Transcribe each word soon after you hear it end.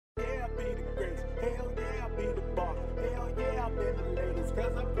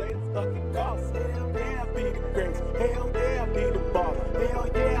stuck in cost. Hell yeah, I be the greatest. Hell yeah, I be the boss. Hell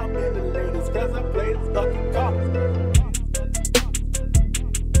yeah, I'm in the latest. Cause I play the stuck in cost.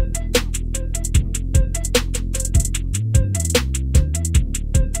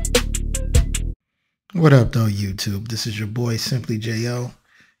 What up though, YouTube? This is your boy Simply Jo,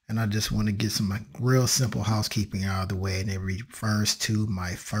 and I just want to get some real simple housekeeping out of the way, and it refers to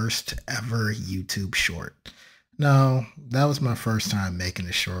my first ever YouTube short. Now, that was my first time making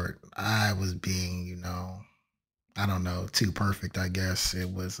a short. I was being, I don't know, too perfect, I guess. It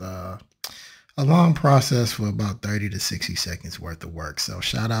was a long process for about 30 to 60 seconds worth of work. So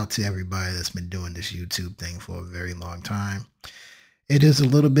shout out to everybody that's been doing this YouTube thing for a very long time. It is a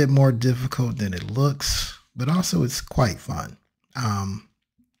little bit more difficult than it looks, but also it's quite fun.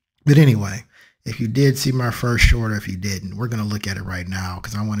 But anyway, if you did see my first short, or if you didn't, we're going to look at it right now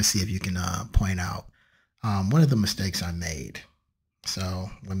because I want to see if you can point out one of the mistakes I made. So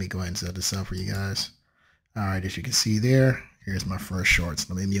let me go ahead and set this up for you guys. All right, as you can see there, here's my first short.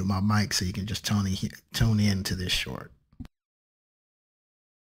 So let me mute my mic so you can just tune in to this short.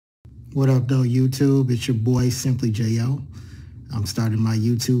 What up though, YouTube? It's your boy Simply Jo. I'm starting my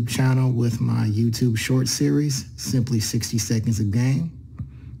YouTube channel with my YouTube short series, Simply 60 Seconds a Game.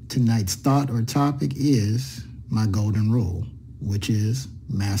 Tonight's thought or topic is my golden rule, which is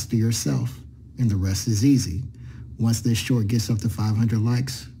master yourself and the rest is easy. Once this short gets up to 500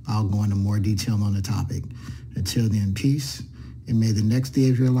 likes, I'll go into more detail on the topic. Until then, peace, and may the next day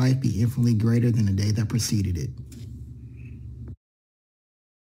of your life be infinitely greater than the day that preceded it.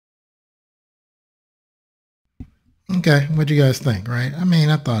 Okay, what do you guys think, right? I mean,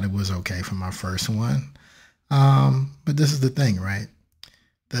 I thought it was okay for my first one. But this is the thing, right?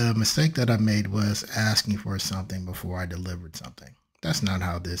 The mistake that I made was asking for something before I delivered something. That's not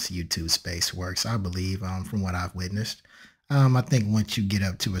how this YouTube space works, I believe, from what I've witnessed. I think once you get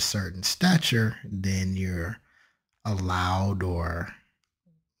up to a certain stature, then you're allowed, or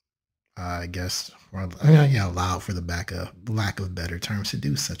I guess, allowed for the lack of better terms, to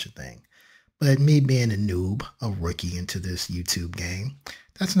do such a thing. But me being a noob, a rookie into this YouTube game,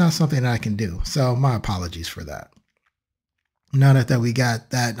 that's not something I can do. So my apologies for that. Now that we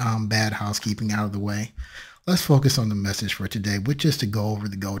got that bad housekeeping out of the way, let's focus on the message for today, which is to go over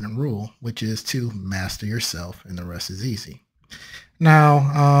the golden rule, which is to master yourself and the rest is easy.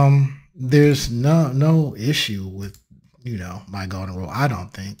 Now, there's no issue with, my golden rule, I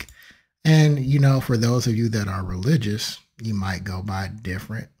don't think. And, for those of you that are religious, you might go by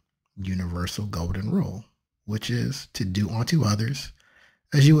different universal golden rule, which is to do unto others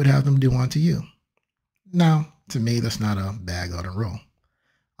as you would have them do unto you. Now, to me, that's not a bad golden rule.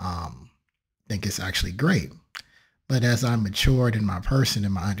 I think it's actually great. But as I matured in my person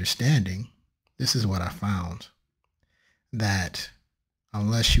and my understanding, this is what I found. That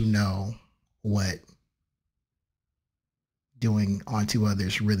unless you know what doing unto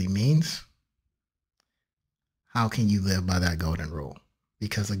others really means, how can you live by that golden rule?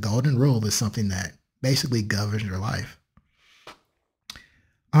 Because a golden rule is something that basically governs your life.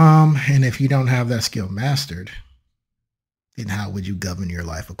 And if you don't have that skill mastered, then how would you govern your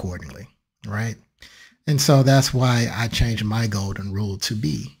life accordingly, right? And so that's why I changed my golden rule to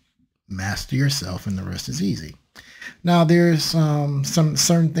be master yourself and the rest is easy. Now, there's some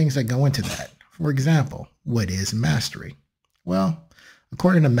certain things that go into that. For example, what is mastery? Well,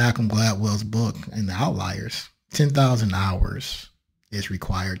 according to Malcolm Gladwell's book in The Outliers, 10,000 hours is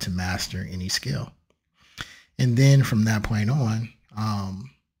required to master any skill. And then from that point on,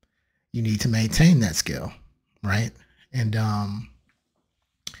 you need to maintain that skill, right? And I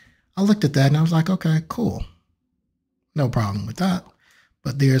looked at that and I was like, okay, cool. No problem with that.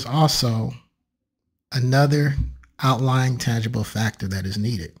 But there's also another outlying tangible factor that is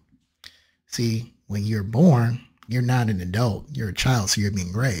needed. See, when you're born, you're not an adult, you're a child, so you're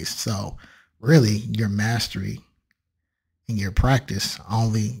being raised. So really your mastery and your practice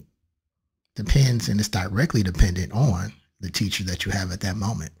only depends, and it's directly dependent on the teacher that you have at that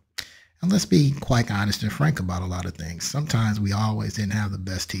moment. And let's be quite honest and frank about a lot of things. Sometimes we always didn't have the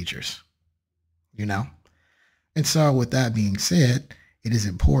best teachers, And so with that being said, it is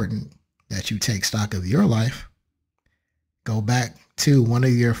important that you take stock of your life, go back to one of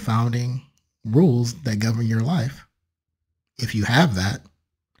your founding rules that govern your life, if you have that,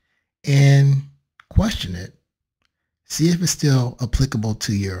 and question it. See if it's still applicable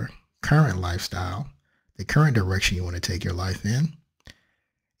to your current lifestyle, the current direction you want to take your life in.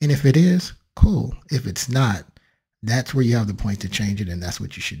 And if it is, cool. If it's not, that's where you have the point to change it, and that's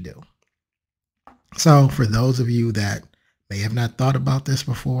what you should do. So for those of you that may have not thought about this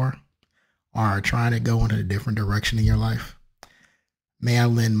before or are trying to go in a different direction in your life, May I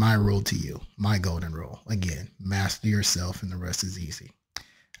lend my rule to you, my golden rule. Again, master yourself and the rest is easy.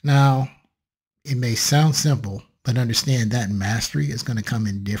 Now, it may sound simple, but understand that mastery is going to come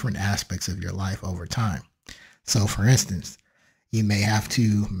in different aspects of your life over time. So, for instance, you may have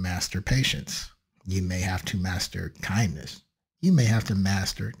to master patience. You may have to master kindness. You may have to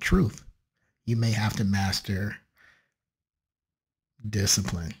master truth. You may have to master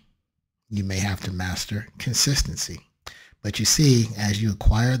discipline. You may have to master consistency. But you see, as you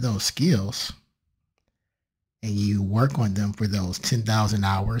acquire those skills and you work on them for those 10,000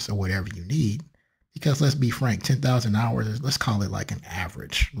 hours or whatever you need, because let's be frank, 10,000 hours, let's call it like an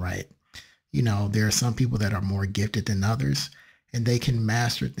average, right? You know, there are some people that are more gifted than others and they can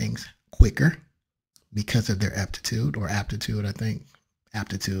master things quicker because of their aptitude, I think.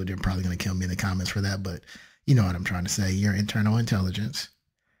 Aptitude, they're probably going to kill me in the comments for that, but you know what I'm trying to say, your internal intelligence.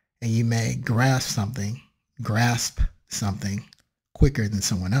 And you may grasp something quicker than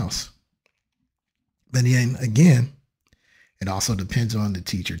someone else. But then again, it also depends on the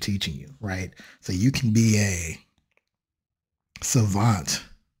teacher teaching you, right? So you can be a savant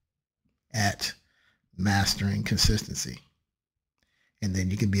at mastering consistency. And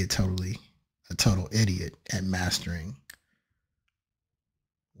then you can be a total idiot at mastering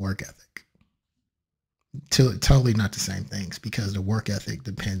work ethic. Totally not the same things, because the work ethic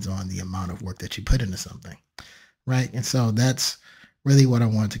depends on the amount of work that you put into something, right? And so that's really what I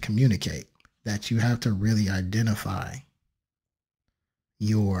want to communicate, that you have to really identify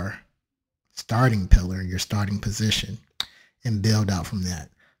your starting pillar, your starting position, and build out from that.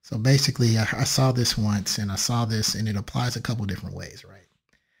 So basically, I saw this once, and and it applies a couple different ways, right?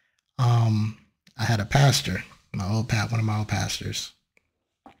 I had a pastor, one of my old pastors,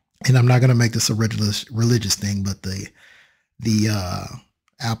 and I'm not going to make this a religious thing, but the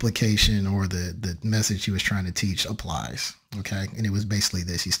application or the message he was trying to teach applies. Okay. And it was basically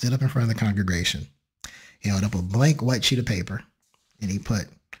this. He stood up in front of the congregation. He held up a blank white sheet of paper and he put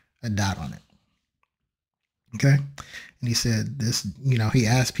a dot on it. Okay. And he said this, he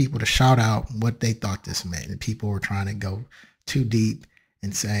asked people to shout out what they thought this meant. And people were trying to go too deep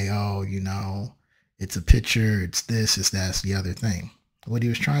and say, oh, it's a picture, it's this, it's that, it's the other thing. What he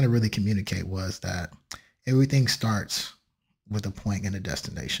was trying to really communicate was that everything starts with a point and a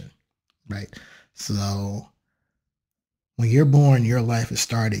destination, right? So when you're born, your life is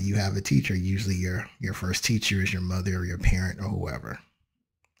started, you have a teacher. Usually your first teacher is your mother or your parent or whoever.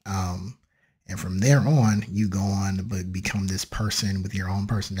 And from there on, you go on to become this person with your own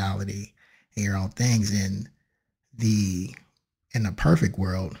personality and your own things. In the perfect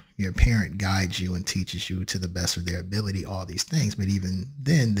world, your parent guides you and teaches you to the best of their ability, all these things, but even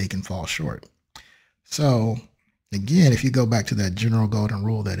then they can fall short. So again, if you go back to that general golden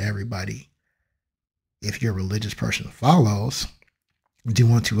rule that everybody, if you're a religious person, follows,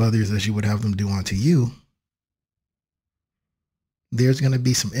 do unto others as you would have them do unto you, there's going to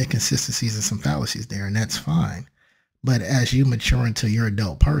be some inconsistencies and some fallacies there, and that's fine. But as you mature into your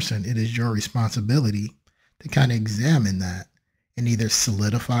adult person, it is your responsibility to kind of examine that and either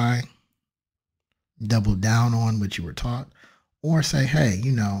solidify, double down on what you were taught, or say, hey,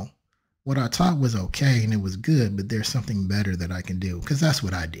 what I taught was okay and it was good, but there's something better that I can do, because that's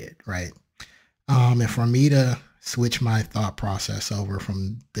what I did, right? And for me to switch my thought process over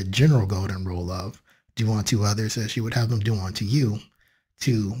from the general golden rule of do unto others as you would have them do unto you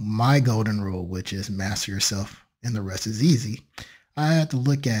to my golden rule, which is master yourself and the rest is easy, I had to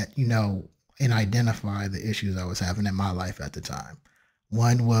look at, and identify the issues I was having in my life at the time.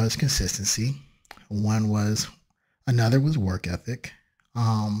 One was consistency. Another was work ethic.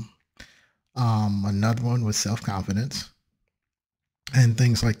 Another one was self-confidence and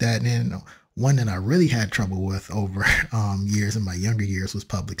things like that. And then one that I really had trouble with over years in my younger years was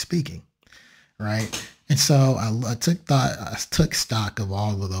public speaking, right? And so I took stock of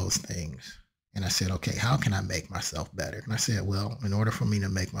all of those things. And I said, okay, how can I make myself better? And I said, well, in order for me to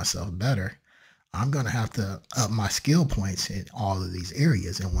make myself better, I'm going to have to up my skill points in all of these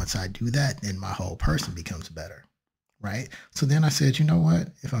areas. And once I do that, then my whole person becomes better, right? So then I said, you know what?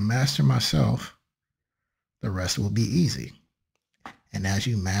 If I master myself, the rest will be easy. And as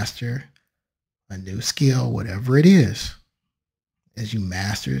you master a new skill, whatever it is, as you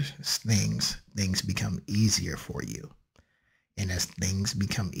master things become easier for you. And as things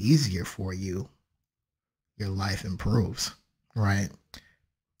become easier for you, your life improves, right?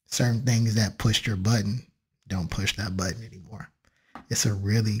 Certain things that pushed your button don't push that button anymore. It's a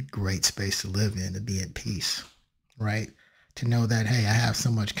really great space to live in, to be at peace, right? To know that, hey, I have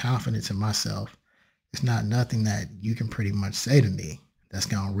so much confidence in myself. It's not nothing that you can pretty much say to me that's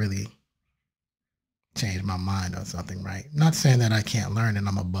going to really change my mind on something, right? Not saying that I can't learn and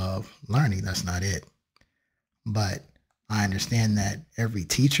I'm above learning. That's not it. But I understand that every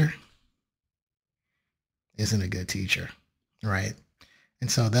teacher isn't a good teacher, right? And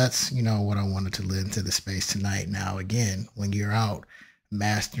so that's, what I wanted to lend to the space tonight. Now, again, when you're out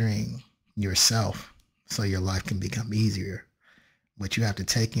mastering yourself so your life can become easier, what you have to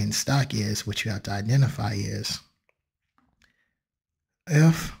take in stock is, what you have to identify is,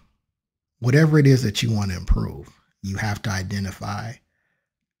 if whatever it is that you want to improve, you have to identify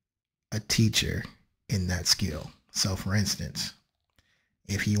a teacher in that skill. So for instance,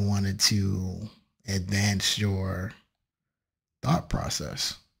 if you wanted to advance your thought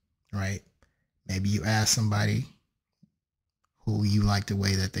process, right? Maybe you ask somebody who you like the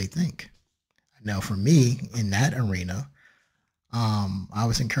way that they think. Now, for me, in that arena, I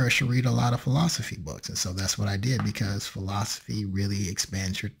was encouraged to read a lot of philosophy books. And so that's what I did, because philosophy really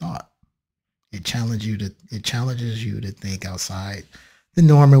expands your thought. It challenges you to think outside the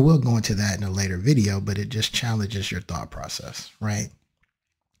norm. And we'll go into that in a later video, but it just challenges your thought process, right?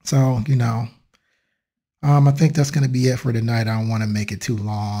 So, I think that's going to be it for tonight. I don't want to make it too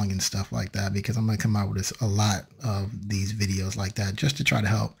long and stuff like that, because I'm going to come out with a lot of these videos like that just to try to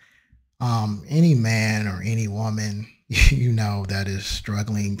help any man or any woman, that is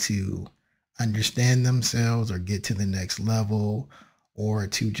struggling to understand themselves or get to the next level, or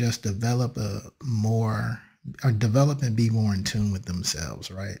to just develop and be more in tune with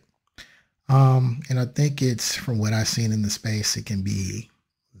themselves, right? And I think it's, from what I've seen in the space, it can be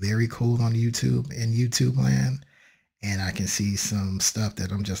very cool on YouTube, in YouTube land. And I can see some stuff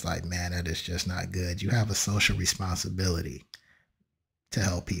that I'm just like, man, that is just not good. You have a social responsibility to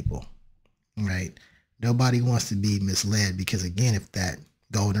help people, right? Nobody wants to be misled, because again, if that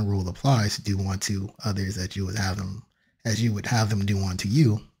golden rule applies, do unto others that you would have them as you would have them do unto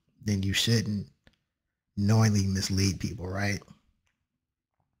you, then you shouldn't knowingly mislead people, right?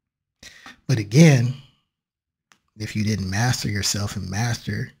 But again, if you didn't master yourself and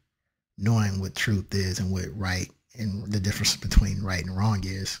master knowing what truth is and what right and the difference between right and wrong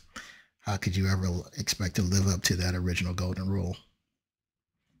is, how could you ever expect to live up to that original golden rule?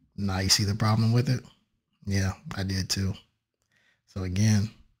 Now you see the problem with it? Yeah, I did too. So again,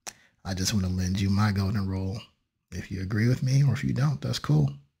 I just want to lend you my golden rule. If you agree with me, or if you don't, that's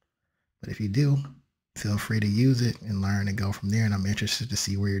cool. But if you do, feel free to use it and learn and go from there. And I'm interested to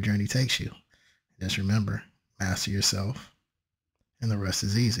see where your journey takes you. Just remember, master yourself, and the rest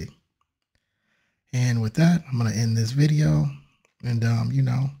is easy. And with that, I'm going to end this video. And,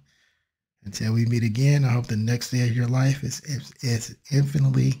 until we meet again, I hope the next day of your life is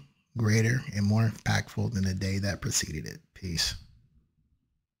infinitely greater and more impactful than the day that preceded it. Peace.